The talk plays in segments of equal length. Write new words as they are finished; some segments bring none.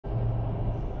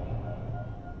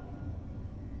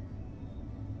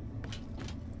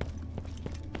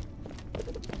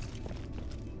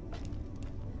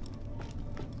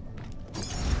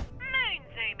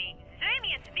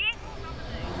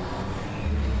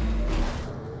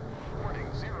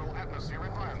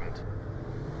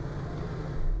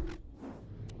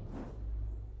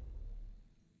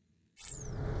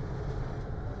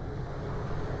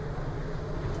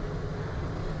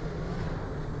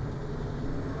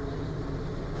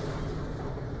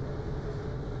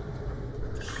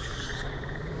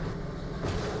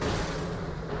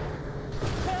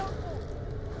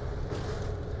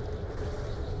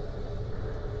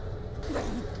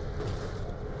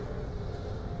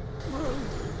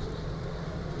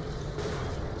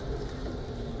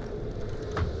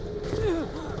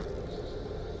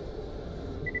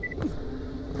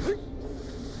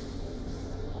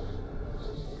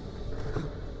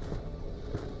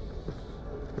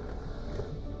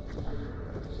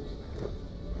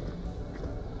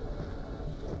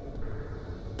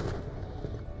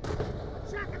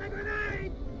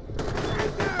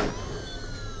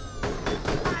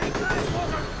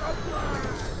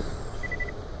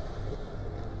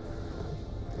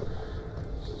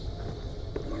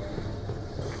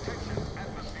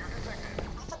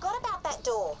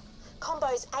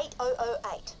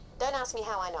8. Don't ask me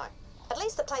how I know. At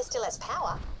least the place still has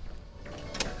power.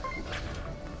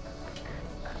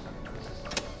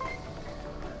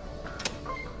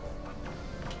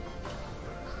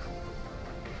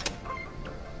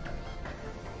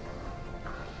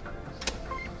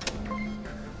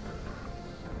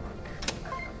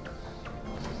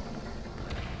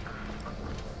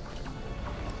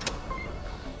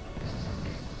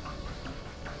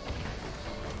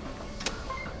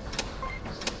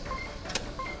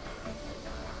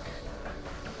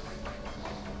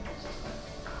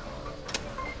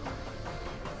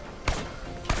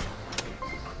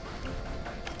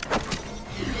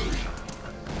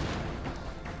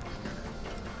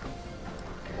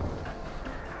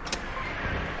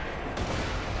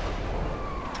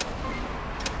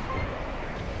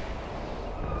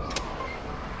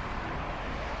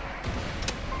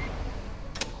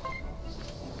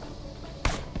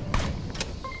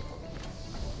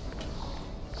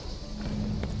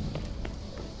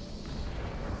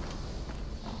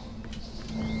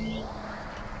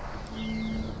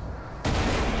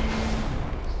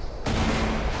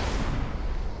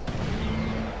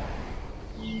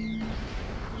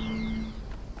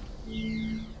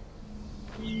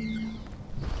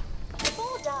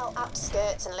 Upped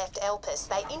skirts and left Elpis,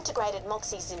 they integrated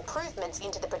Moxie's improvements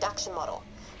into the production model.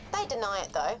 They deny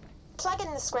it though. Plug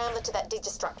in the scrambler to that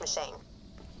Digistruct machine.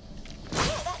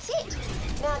 Yeah, that's it.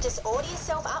 Now just order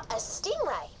yourself up a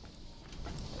Stingray.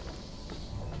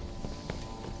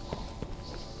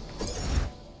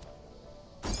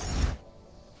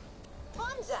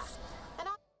 Bonza! And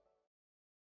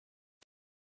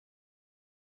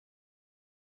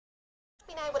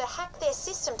been able to hack their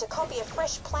system to copy a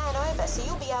fresh plan over, so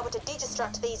you'll be able to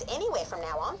Digistruct these anywhere from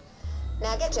now on.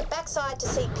 Now get your backside to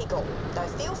see Pickle, though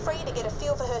feel free to get a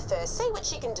feel for her first, see what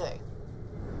she can do.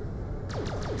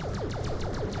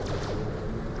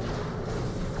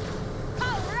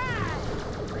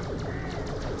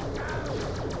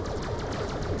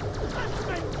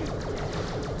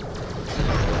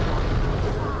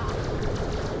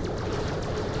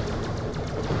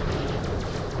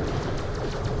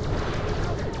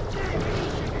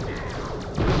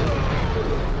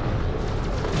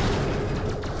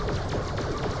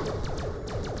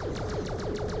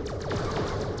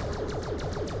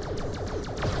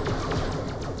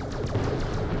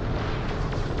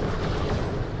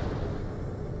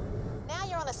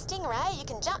 Stingray, you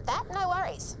can jump that, no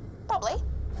worries. Probably.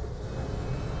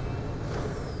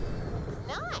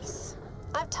 Nice.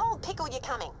 I've told Pickle you're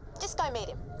coming. Just go meet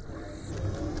him.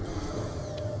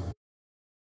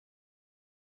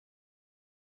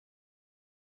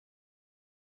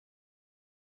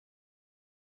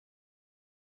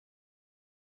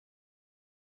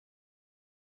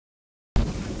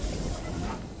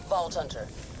 Vault Hunter,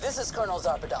 this is Colonel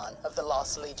Zarpedon of the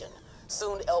Lost Legion.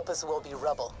 Soon Elpis will be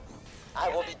rubble. I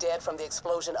will be dead from the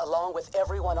explosion along with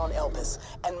everyone on Elpis,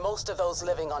 and most of those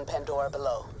living on Pandora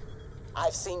below.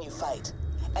 I've seen you fight,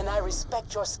 and I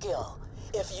respect your skill.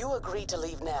 If you agree to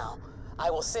leave now,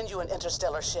 I will send you an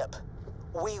interstellar ship.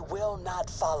 We will not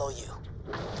follow you.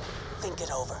 Think it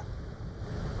over.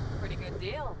 Pretty good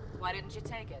deal. Why didn't you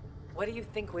take it? What do you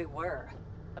think we were?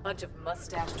 A bunch of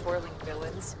mustache-twirling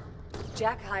villains?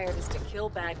 Jack hired us to kill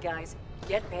bad guys,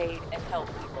 get paid, and help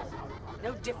people.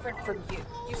 No different from you.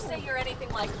 You say you're anything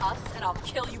like us, and I'll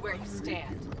kill you where you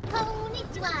stand.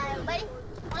 Konnichiwa, everybody.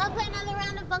 Wanna play another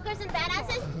round of bunkers and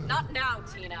badasses? Not now,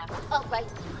 Tina. Oh, right.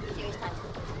 Serious time.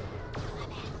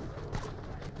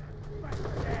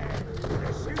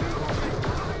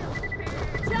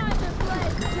 Time to play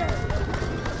dirty.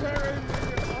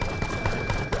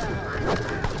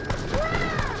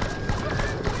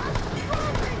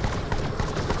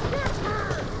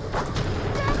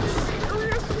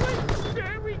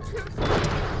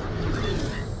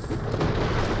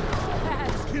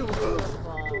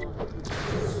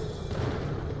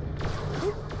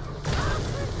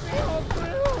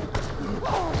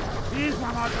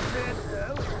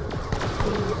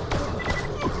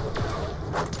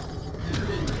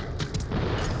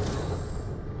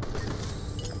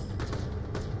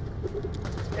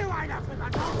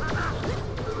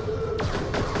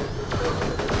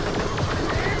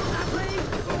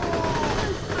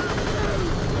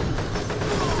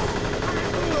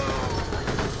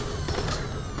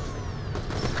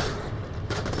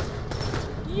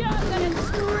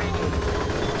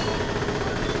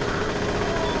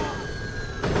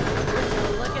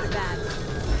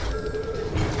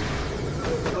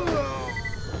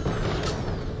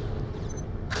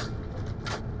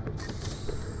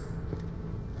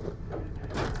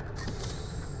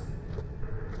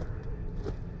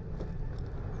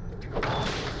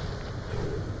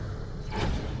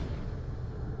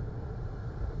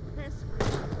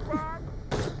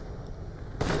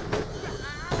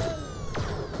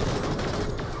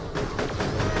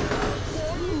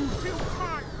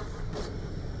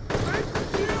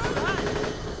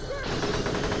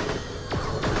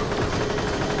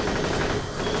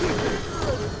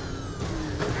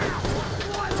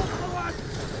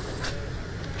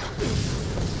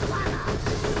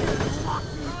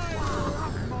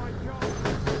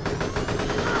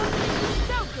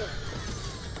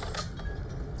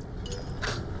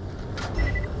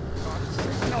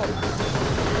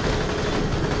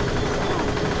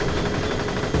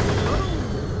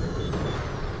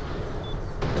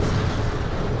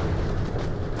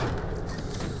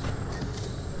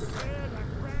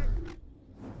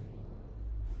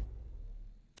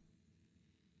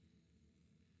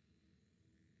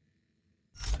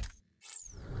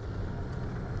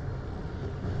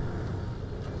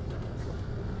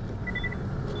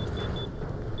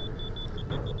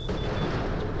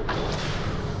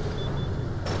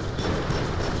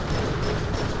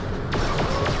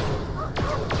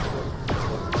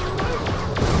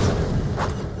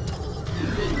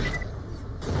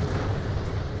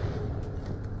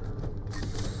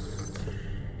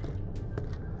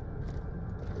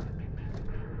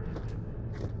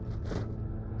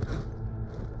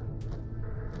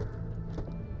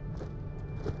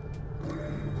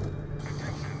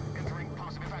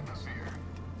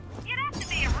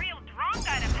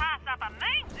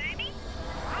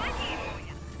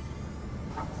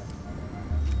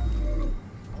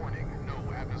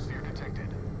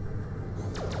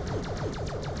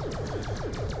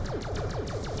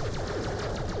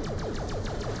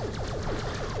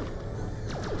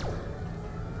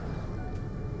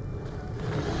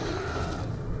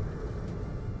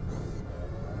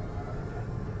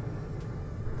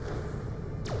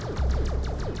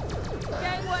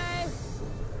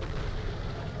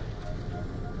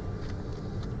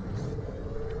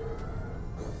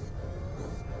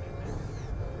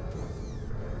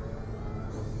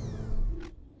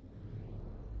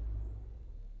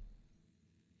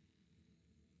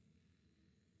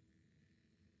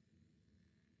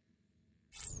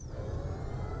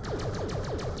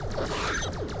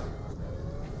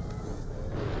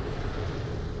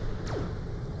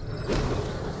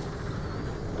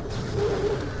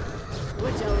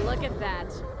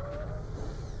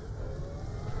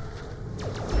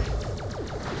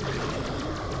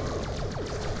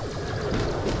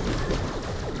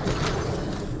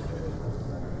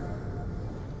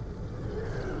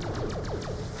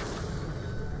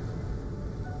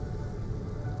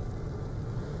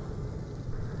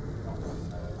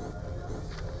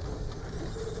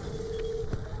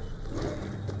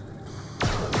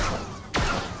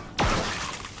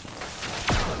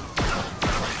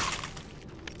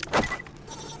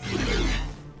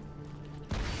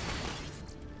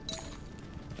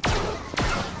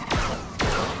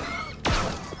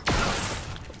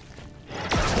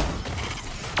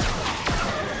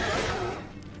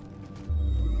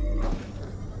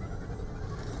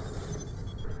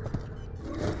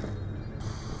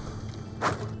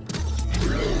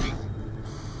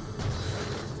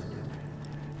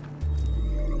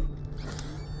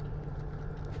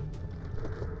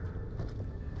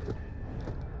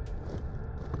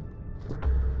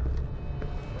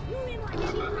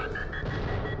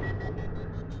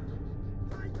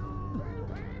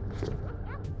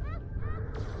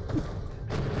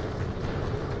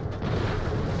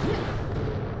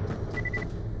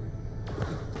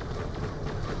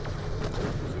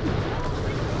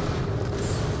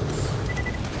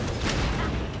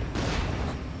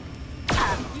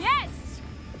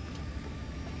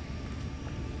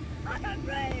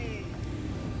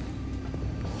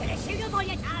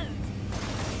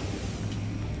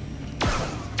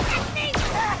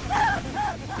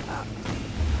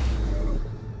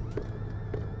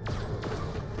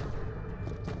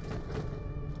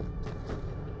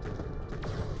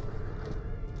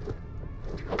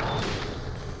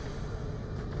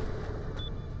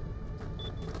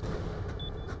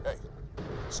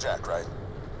 It's Jack, right?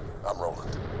 I'm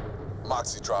Roland.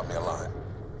 Moxie dropped me a line.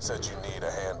 Said you need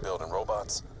a hand building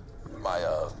robots. My,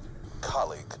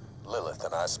 colleague, Lilith,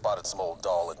 and I spotted some old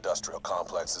doll industrial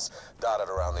complexes dotted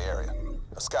around the area.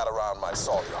 A scout around might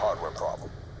solve your hardware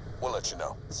problem. We'll let you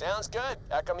know. Sounds good.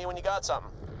 Echo me when you got something.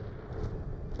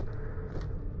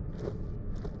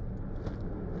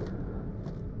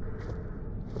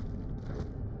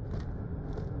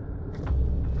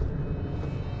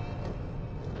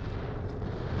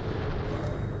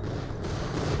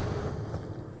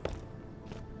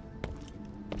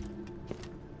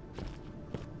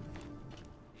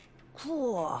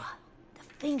 Whoa, the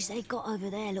things they got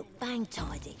over there look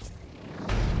bang-tidy.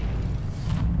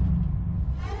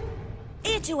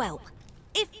 Here to help,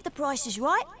 if the price is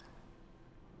right.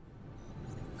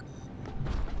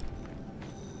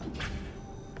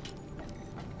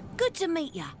 Good to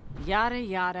meet ya. Yada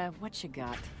yada, what you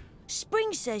got?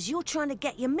 Spring says you're trying to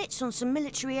get your mitts on some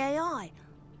military AI.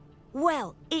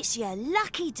 Well, it's your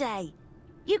lucky day.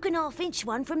 You can half-inch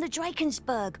one from the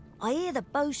Drakensberg. I hear the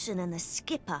bosun and the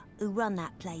skipper who run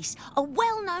that place are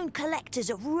well-known collectors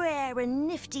of rare and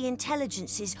nifty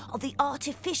intelligences of the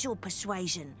artificial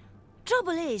Persuasion.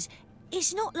 Trouble is,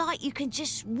 it's not like you can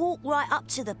just walk right up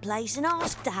to the place and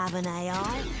ask to have an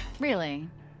AI. Really?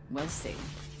 We'll see.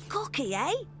 Cocky,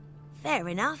 eh? Fair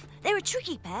enough. They're a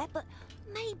tricky pair, but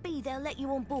maybe they'll let you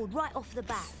on board right off the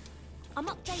bat. I'm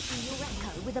updating your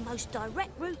Echo with the most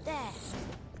direct route there.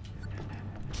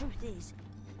 Truth is,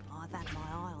 I've had my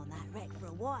eye on that wreck for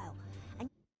a while, and...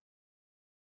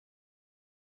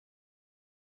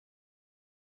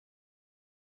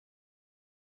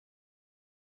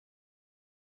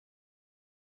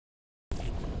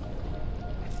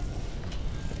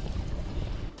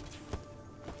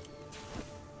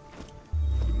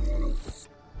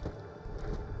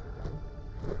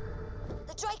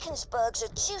 The Drakensberg's a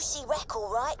juicy wreck,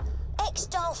 all right.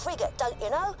 Ex-style frigate, don't you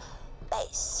know? Bet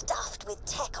it's stuffed with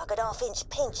tech I could half-inch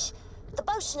pinch. The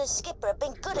bosun and skipper have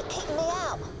been good at keeping me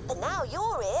out, but now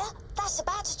you're here, that's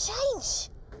about to change.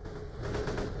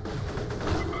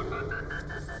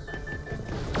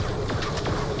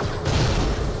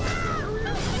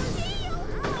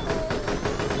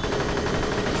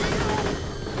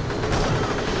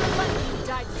 You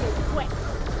died so quick.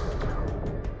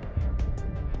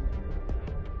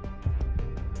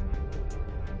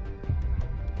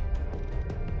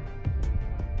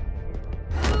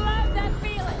 Love that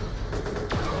feeling.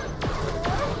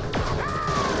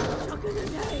 Chuck of the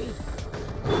day.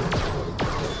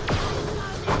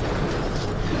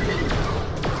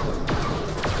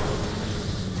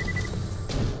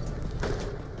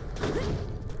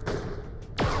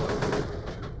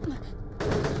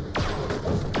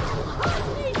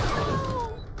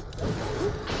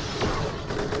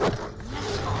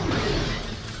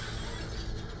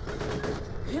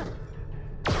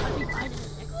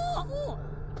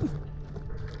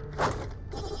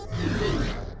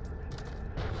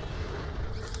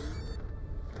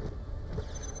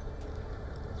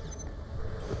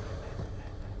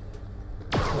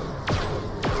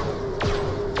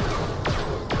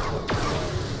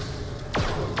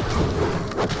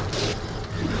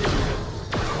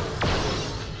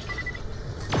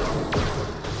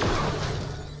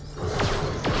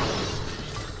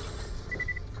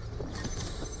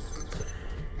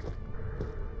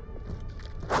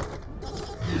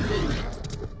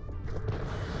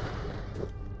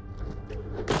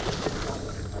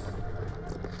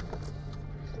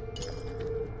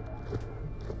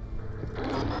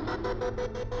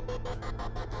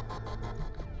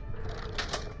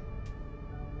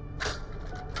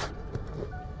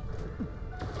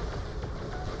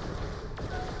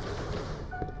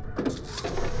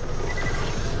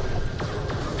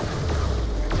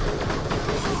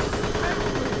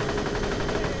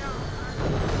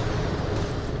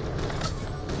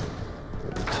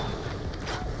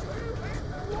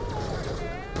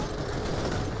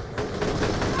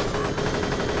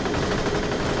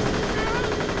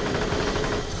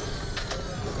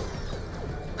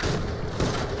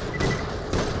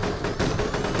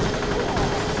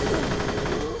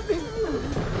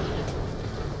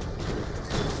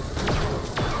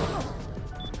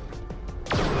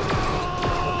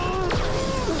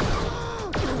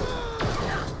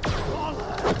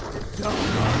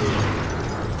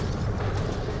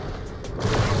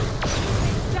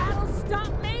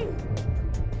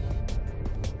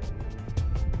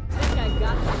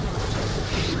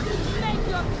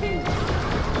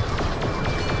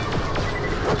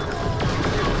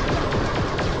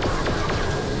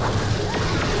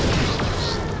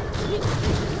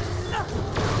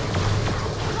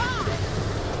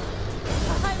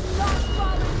 I'm not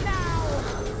falling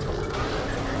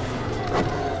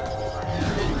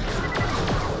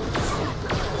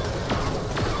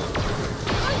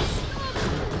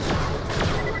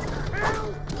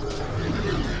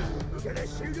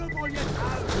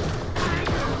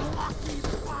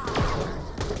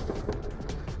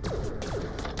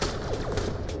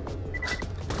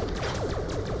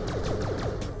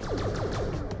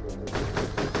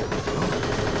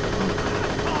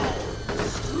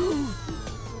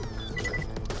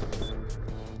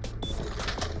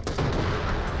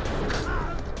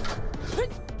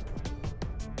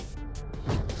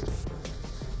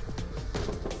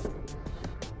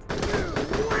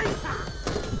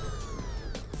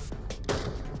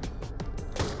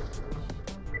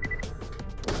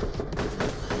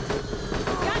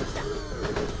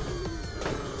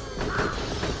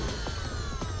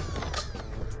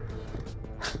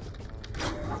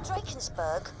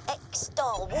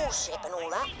X-Star warship and all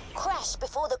that crashed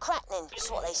before the cracking, is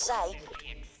what they say.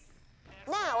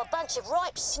 Now a bunch of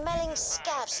ripe-smelling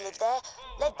scabs live there,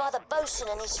 led by the bosun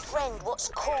and his friend, what's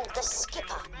called the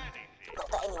Skipper.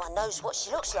 Not that anyone knows what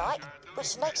she looks like,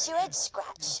 which makes your head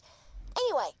scratch.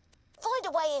 Anyway, find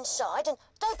a way inside and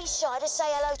don't be shy to say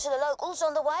hello to the locals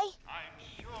on the way. I'm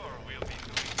sure we'll be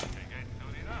doing to get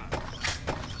good enough.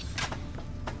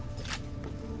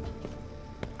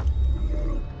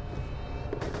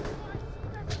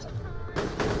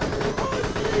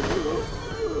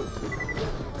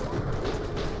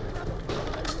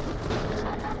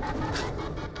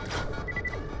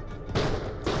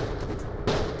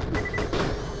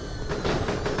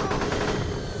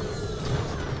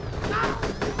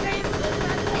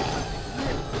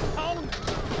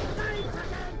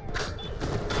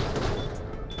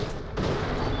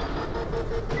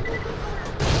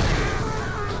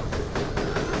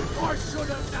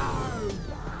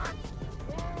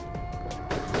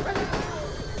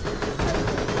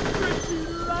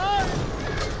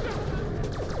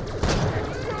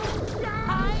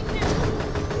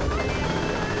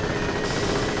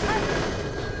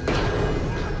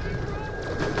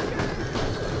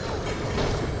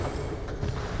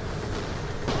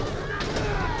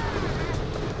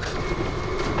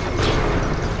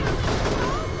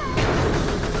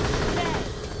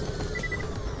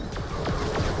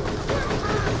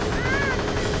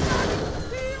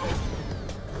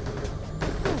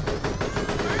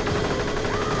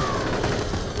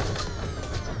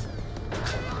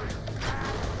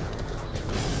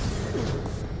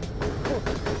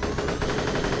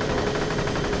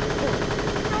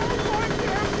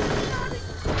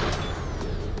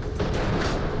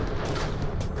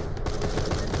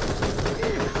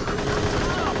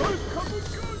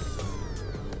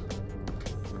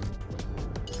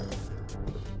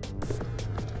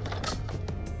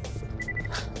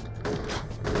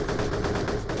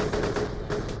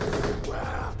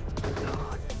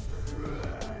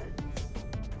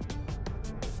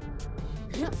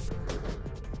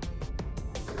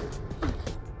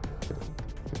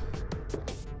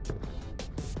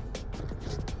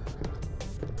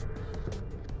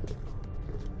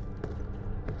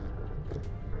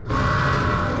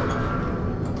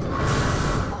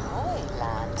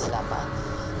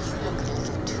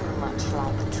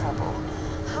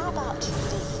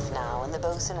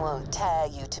 Bosun won't tear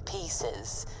you to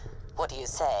pieces. What do you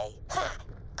say? Ha!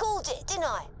 Called it, didn't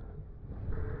I?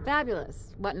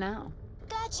 Fabulous. What now?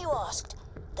 Glad you asked.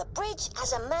 The bridge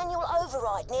has a manual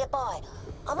override nearby.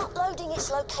 I'm uploading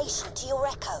its location to your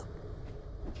Echo.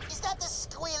 Is that the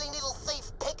squealing little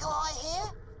thief Pickle I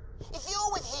hear? If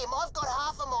you're with him, I've got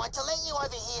half a mind to let you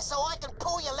over here so I can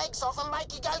pull your legs off and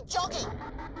make you go jogging.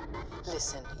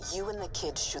 Listen, you and the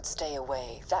kids should stay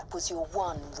away. That was your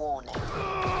one warning.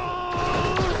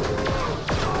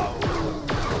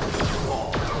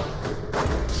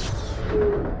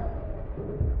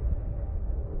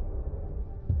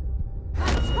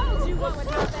 I told you what would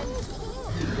happen!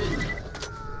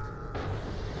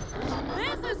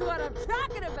 This is what I'm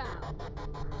talking about!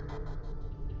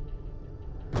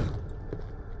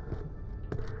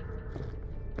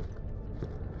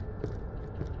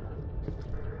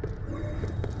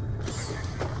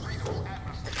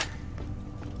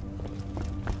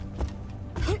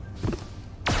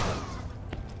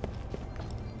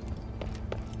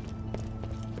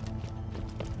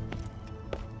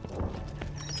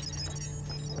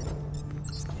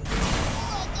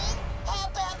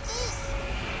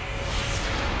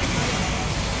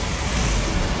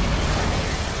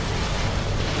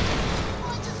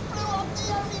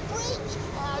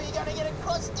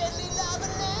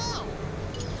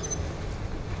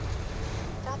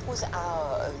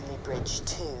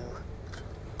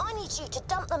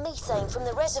 Methane from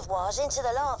the reservoirs into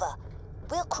the lava.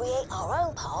 We'll create our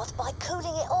own path by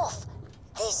cooling it off.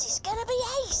 This is gonna be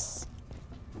ace.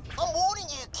 I'm warning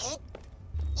you, kid.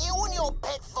 You and your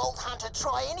pet vault hunter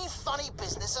try any funny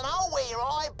business and I'll wear your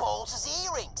eyeballs as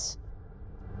earrings.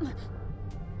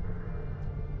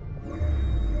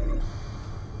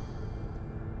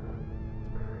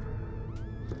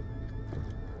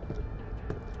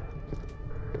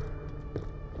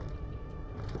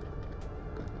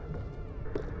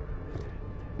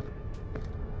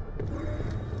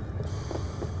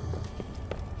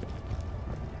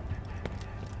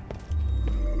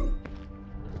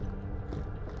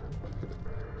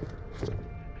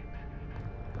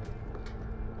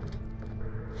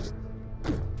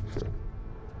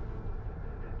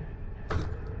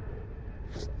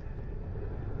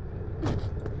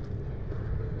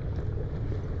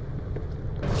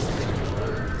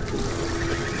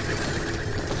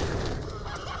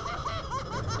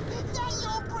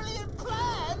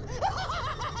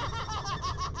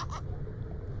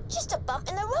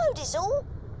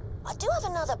 I do have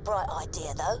another bright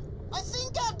idea, though. I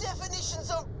think our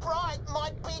definitions of bright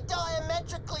might be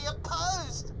diametrically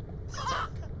opposed.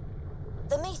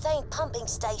 The methane pumping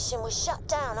station was shut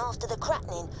down after the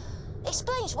cracking.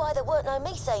 Explains why there weren't no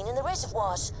methane in the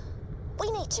reservoirs.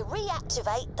 We need to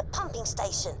reactivate the pumping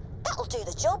station. That'll do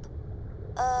the job.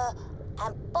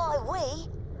 And by we,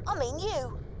 I mean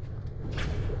you.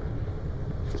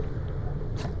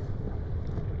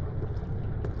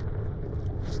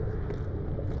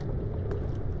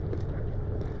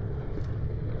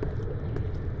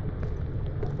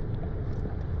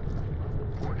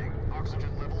 Oxygen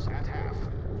levels at half.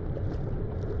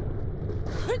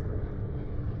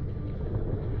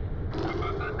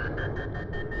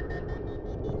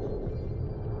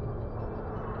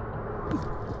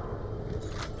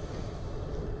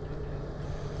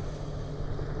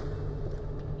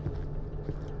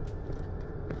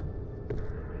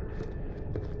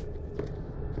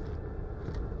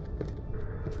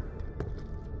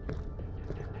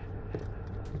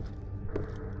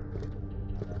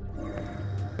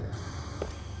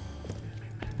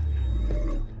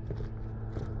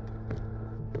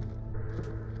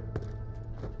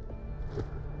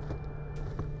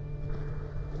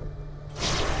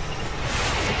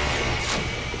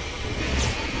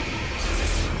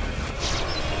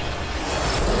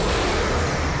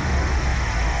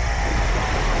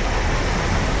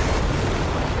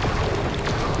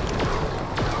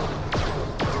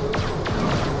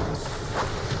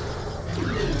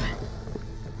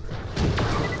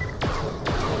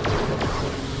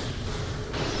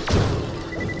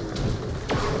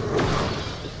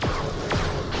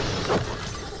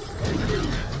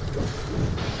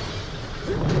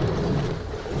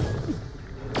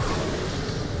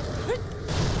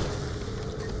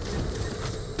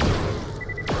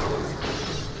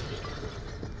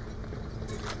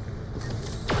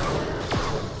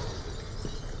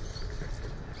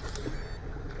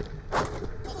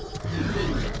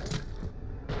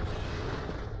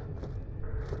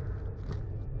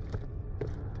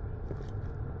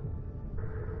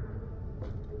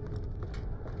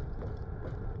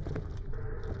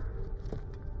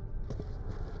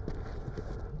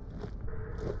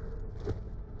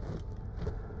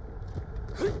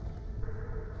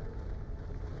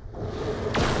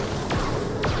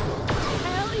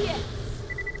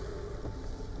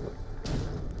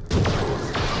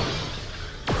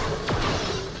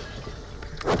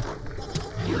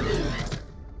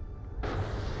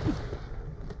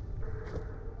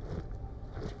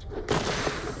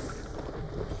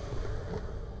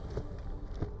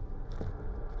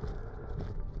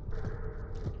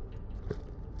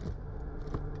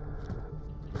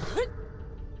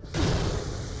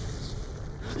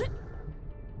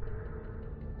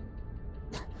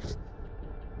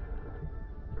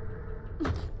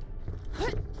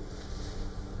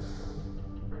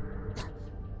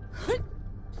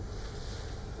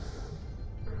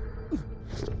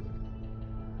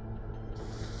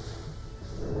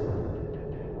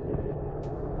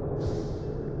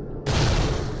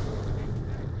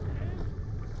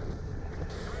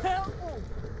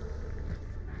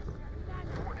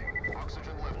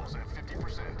 Oxygen levels at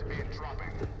 50% and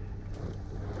dropping.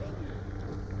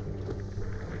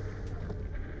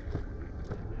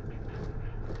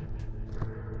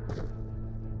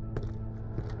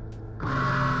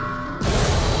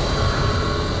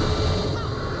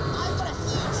 I've got a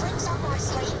few tricks up my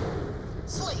sleeve.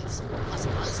 Sleeves, I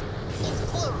suppose. It's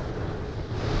plural.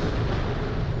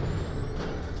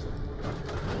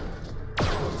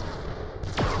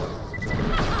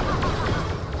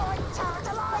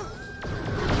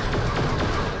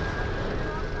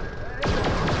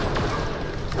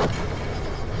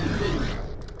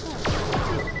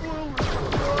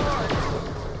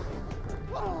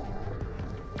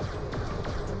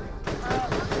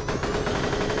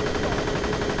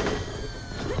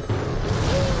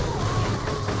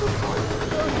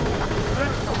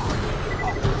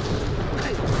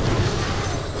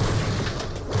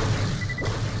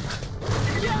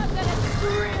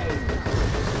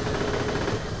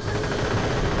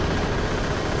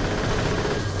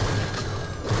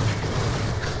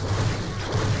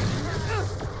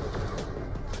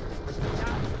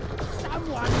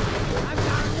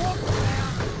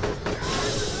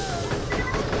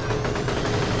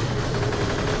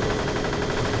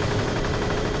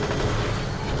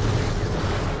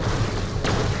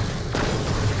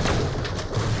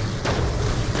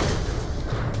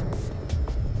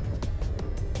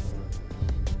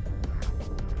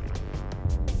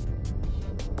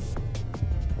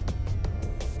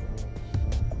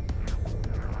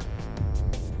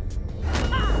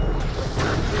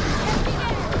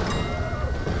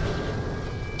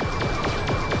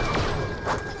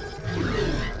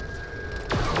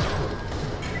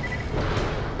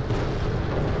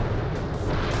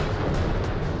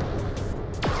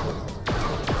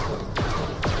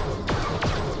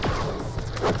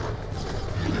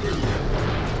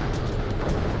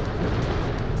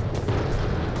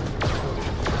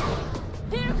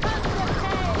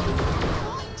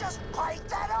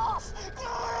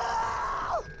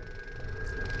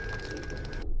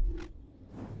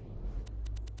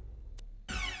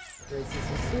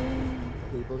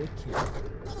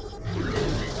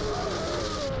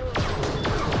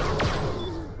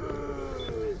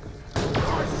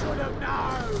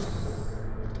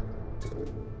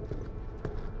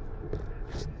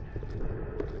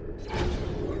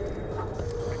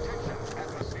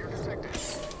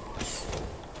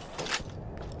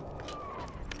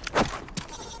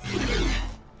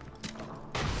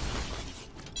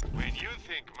 When you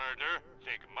think murder,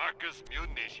 think Marcus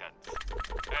Munitions.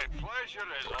 A pleasure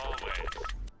as always.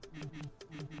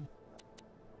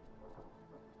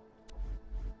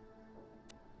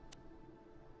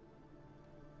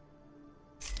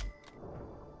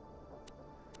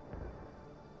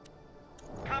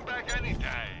 Come back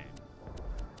anytime.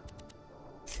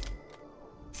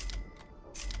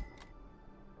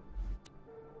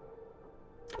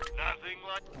 Nothing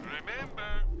like...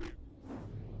 Remember...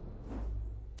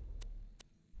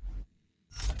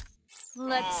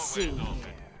 Let's see Always here.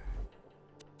 open.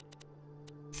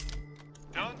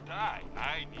 Don't die.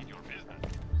 I need your business.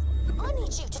 I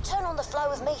need you to turn on the flow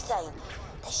of methane.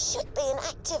 There should be an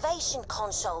activation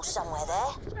console somewhere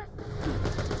there.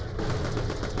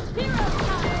 Hero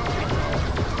time!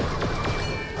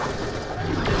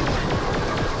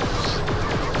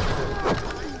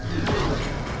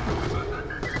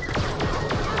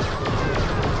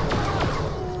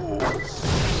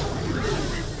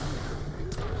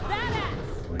 Badass!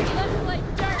 Let's play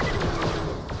dirt!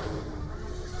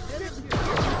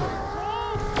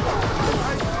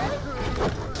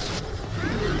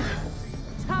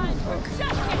 Time for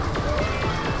justice!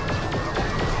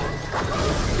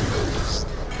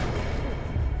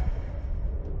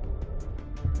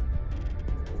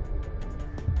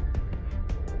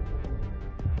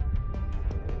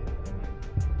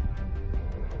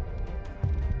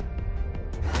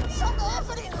 Some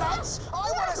effort in, lads. I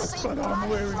want to see. But I'm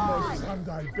wearing my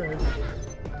Sunday best.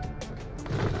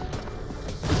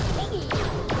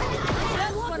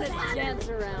 Just want to dance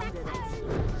around in it.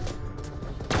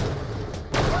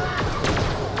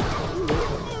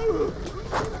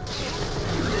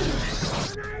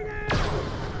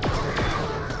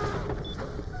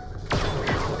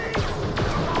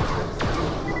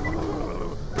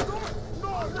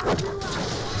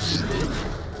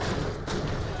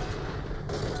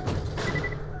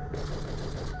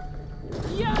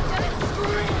 You're gonna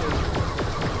scream!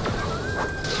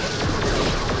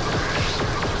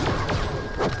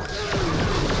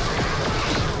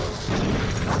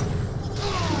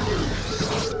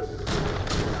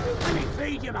 Let me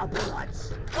feed you my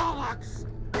bullets. Bollocks!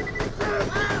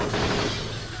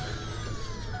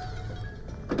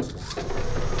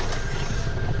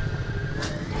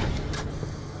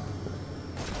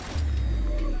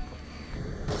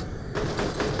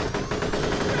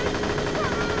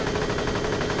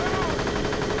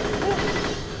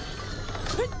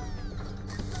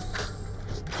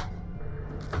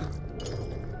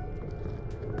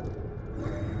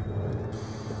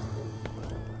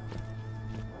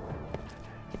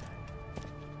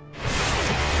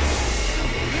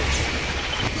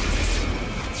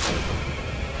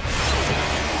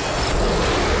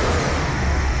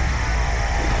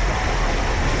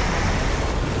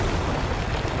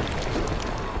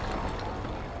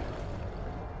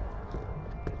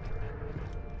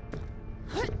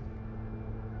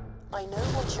 I know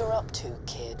what you're up to,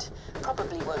 kid.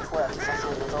 Probably won't work if I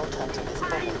fill the vault hunter with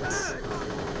bullets.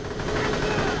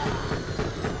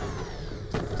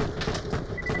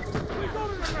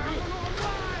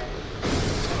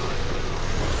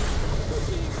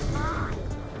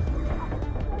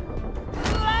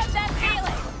 Love that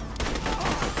feeling!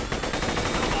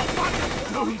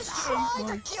 Try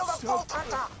to kill the Vault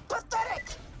Hunter. Pathetic.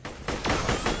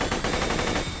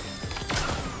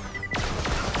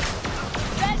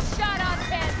 Best shot on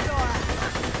Pandora!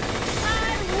 I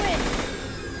win!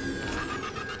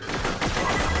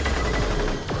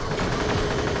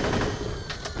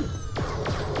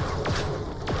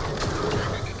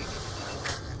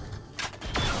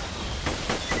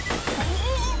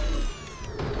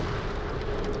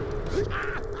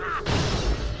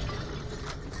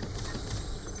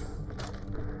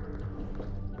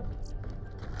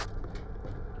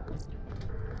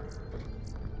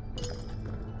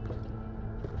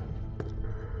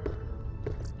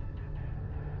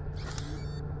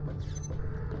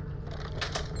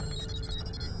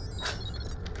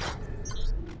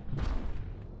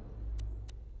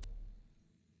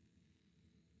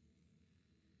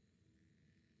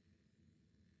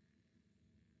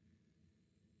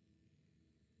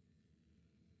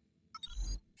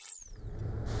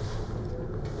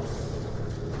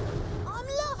 I'm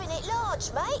loving it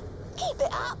large, mate. Keep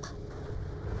it up.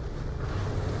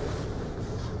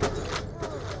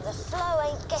 The flow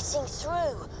ain't getting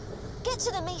through. Get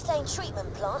to the methane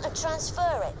treatment plant and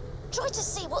transfer it. Try to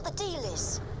see what the deal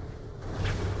is.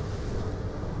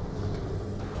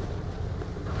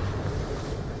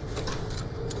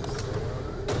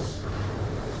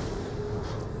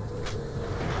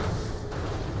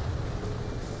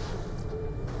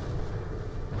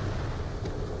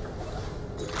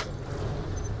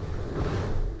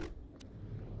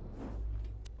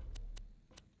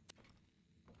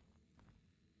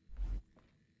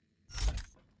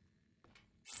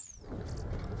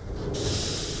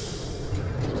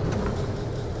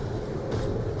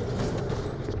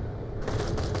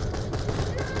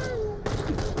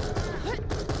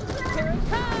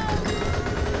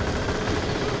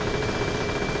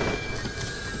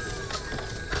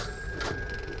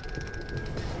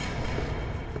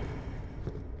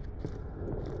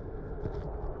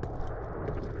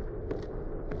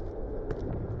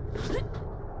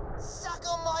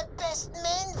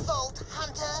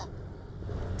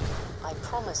 I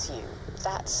promise you,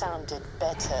 that sounded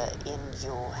better in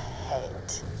your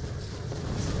head.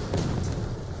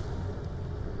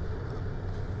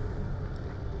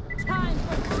 Time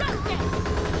for justice!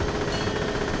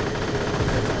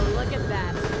 Look at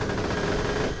that.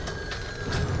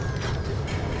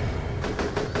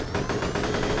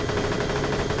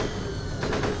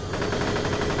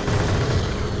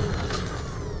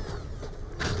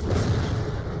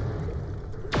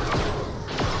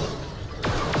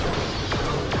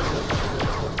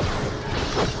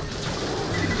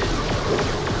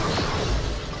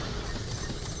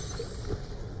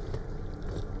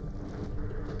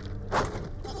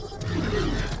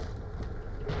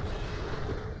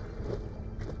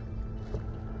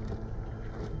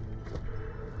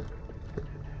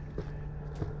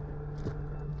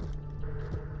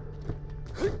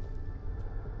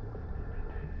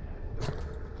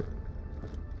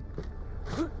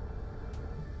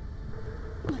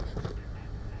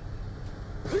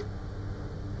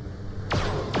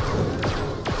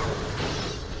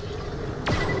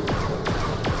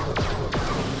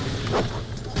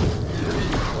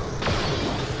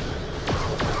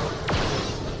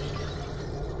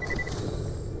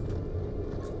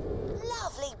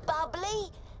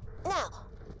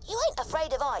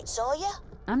 Are you?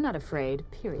 I'm not afraid,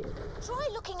 period. Try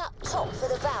looking up top for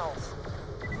the valve.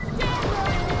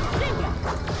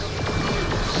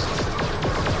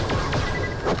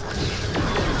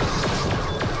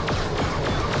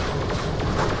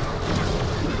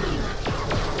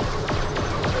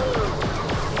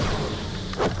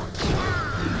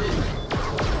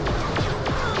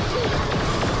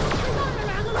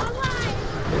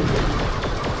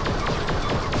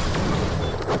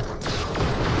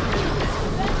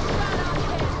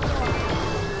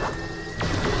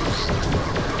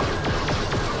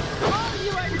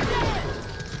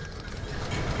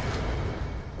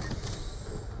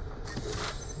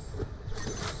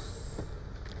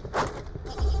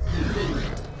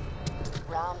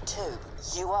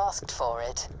 You asked for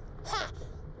it. Ha!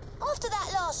 After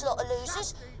that last lot of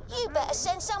losers, you better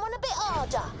send someone a bit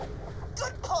harder.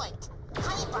 Good point.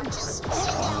 Honey bunches,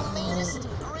 send our meanest,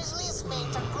 grisliest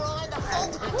men to grind a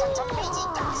vault hunter to meaty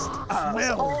dust. I was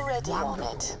already on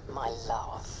it, my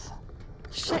love.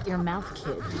 Shut your mouth,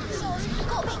 kid. Sorry,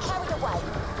 got a bit carried away.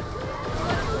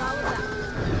 What am I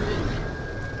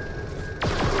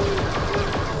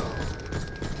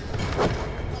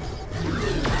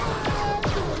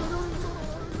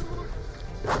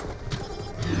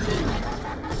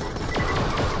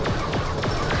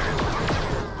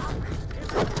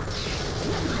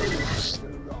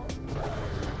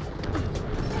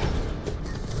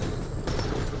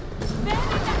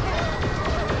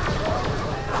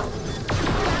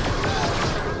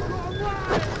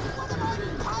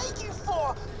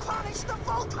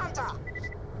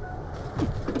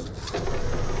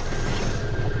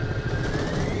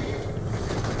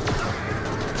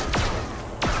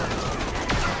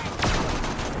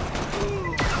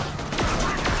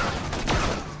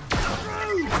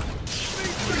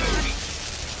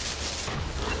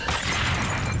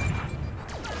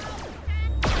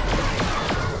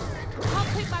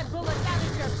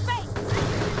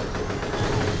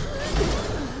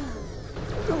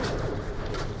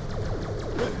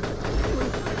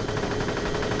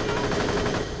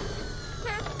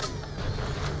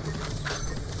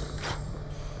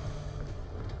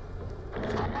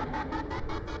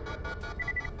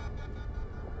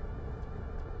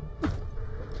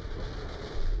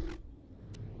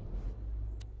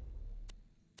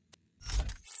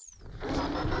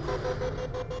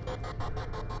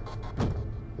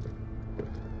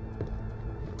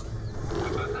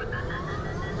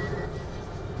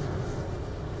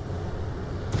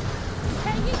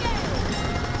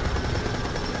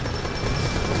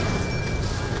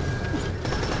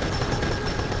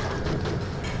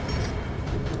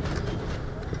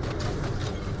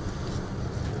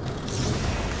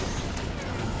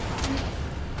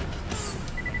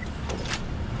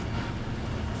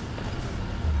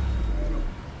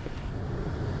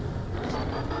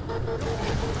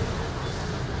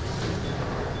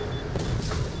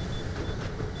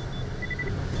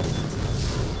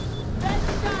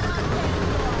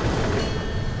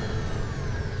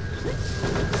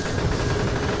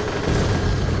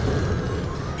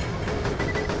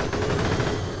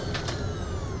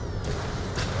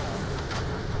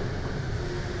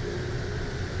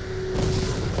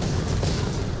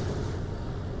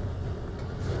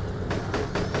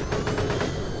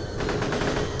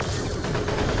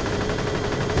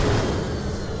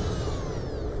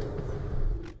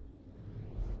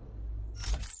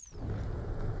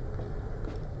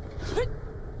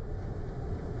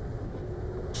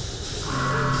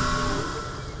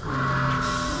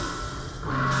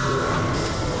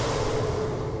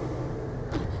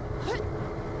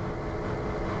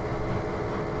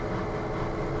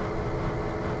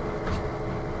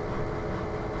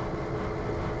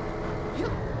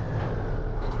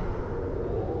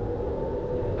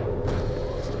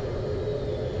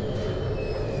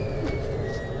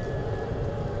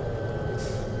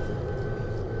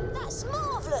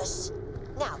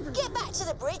Now, get back to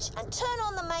the bridge and turn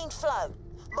on the main flow.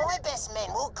 My best men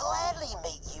will gladly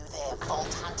meet you there,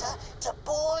 Vault Hunter, to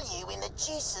boil you in the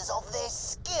juices of their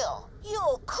skill.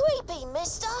 You're creepy,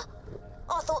 mister.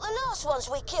 I thought the last ones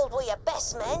we killed were your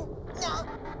best men. No,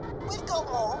 we've got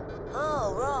more.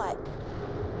 Oh, right.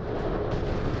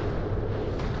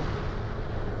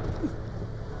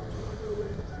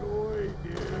 Enjoy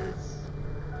this.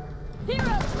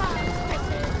 Hero time,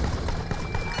 bitches!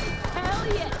 Hell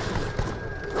yeah!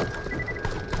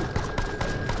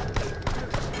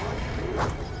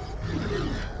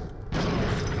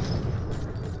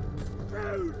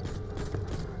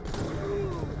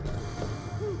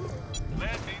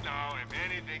 Let me know if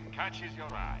anything catches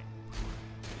your eye.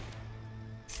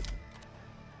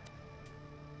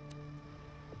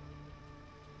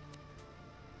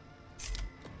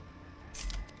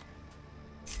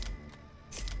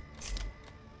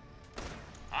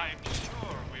 I'm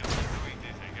sure we'll be doing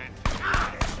this again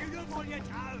soon. You look on your toes.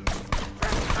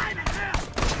 Find it now.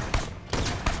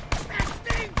 That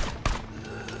stinks.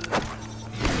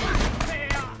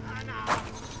 Fair enough.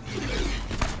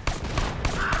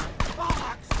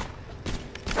 Bollocks.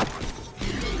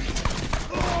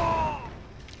 Oh!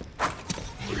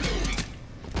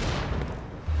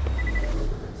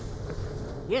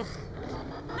 Yeah.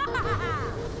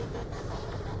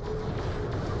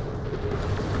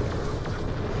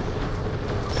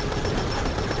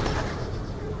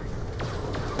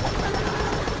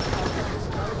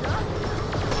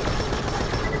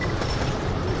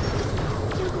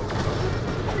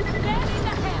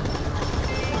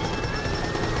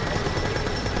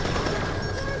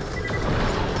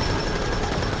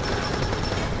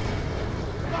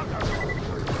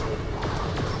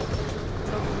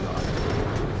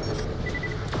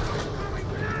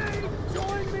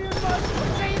 Join me in my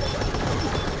faith.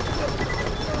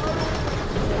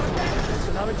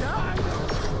 Another time.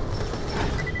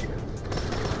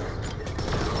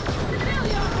 Fill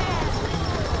your head!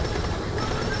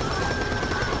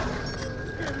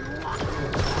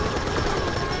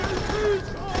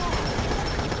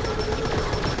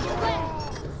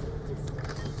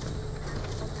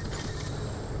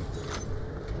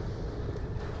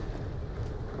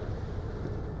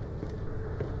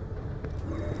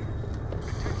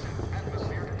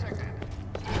 Atmosphere detected.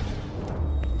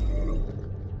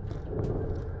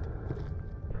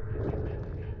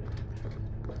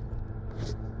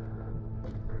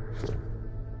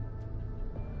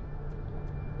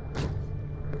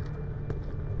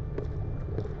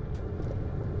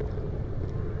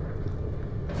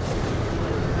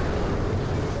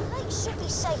 The lake should be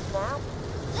safe now.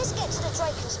 Let's get to the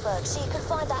Drakensburg so you can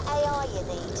find that AI you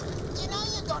need. You know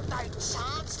you got no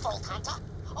chance, Vault Hunter.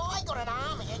 I got an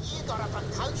army and you got a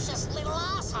precocious little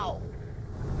asshole.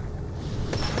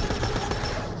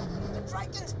 The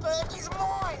Drakensburg is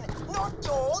mine, not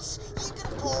yours. You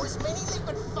can pour as many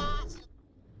liquid farts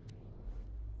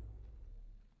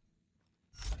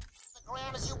the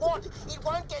ground as you want. It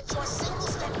won't get you a single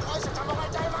step closer to my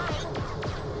domain.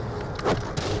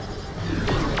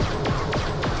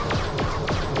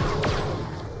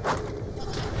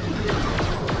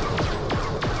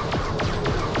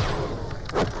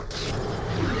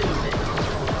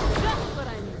 Just what I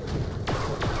need.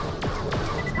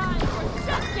 Time for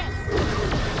justice!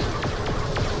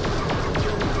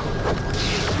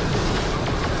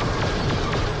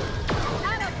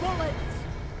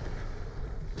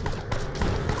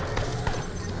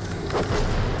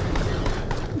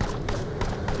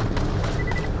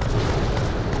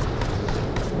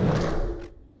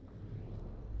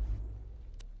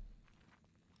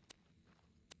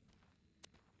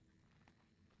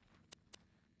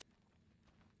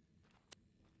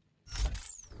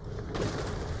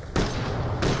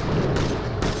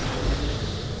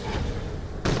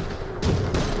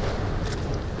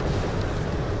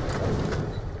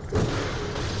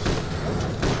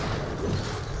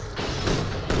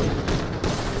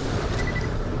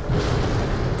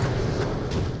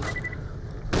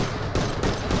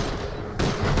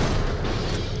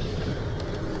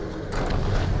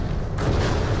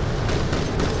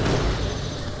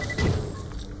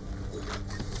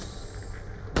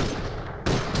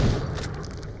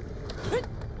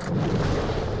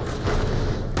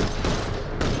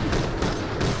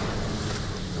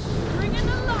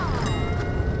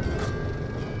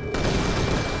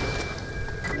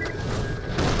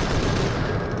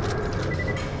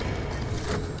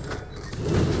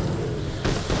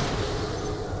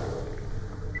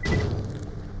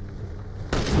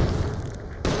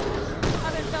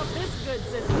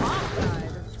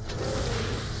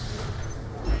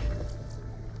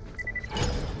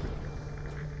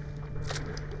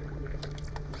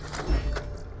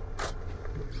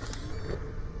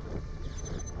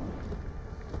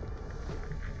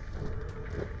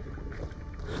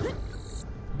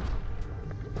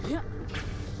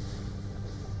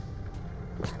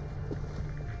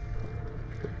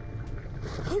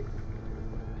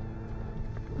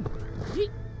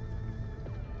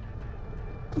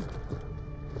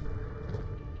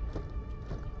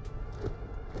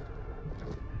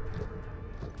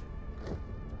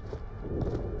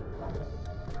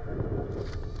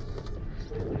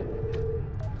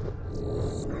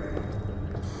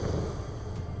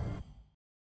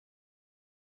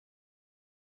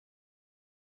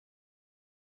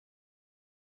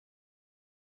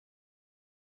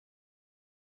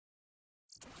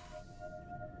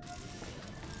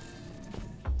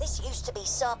 This used to be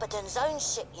Sarpedon's own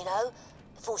ship, you know.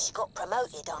 Before she got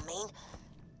promoted, I mean.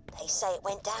 They say it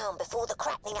went down before the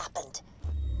cracking happened.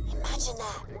 Imagine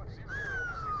that.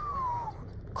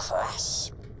 Crash.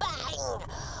 Bang!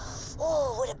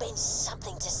 Oh, would have been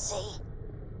something to see.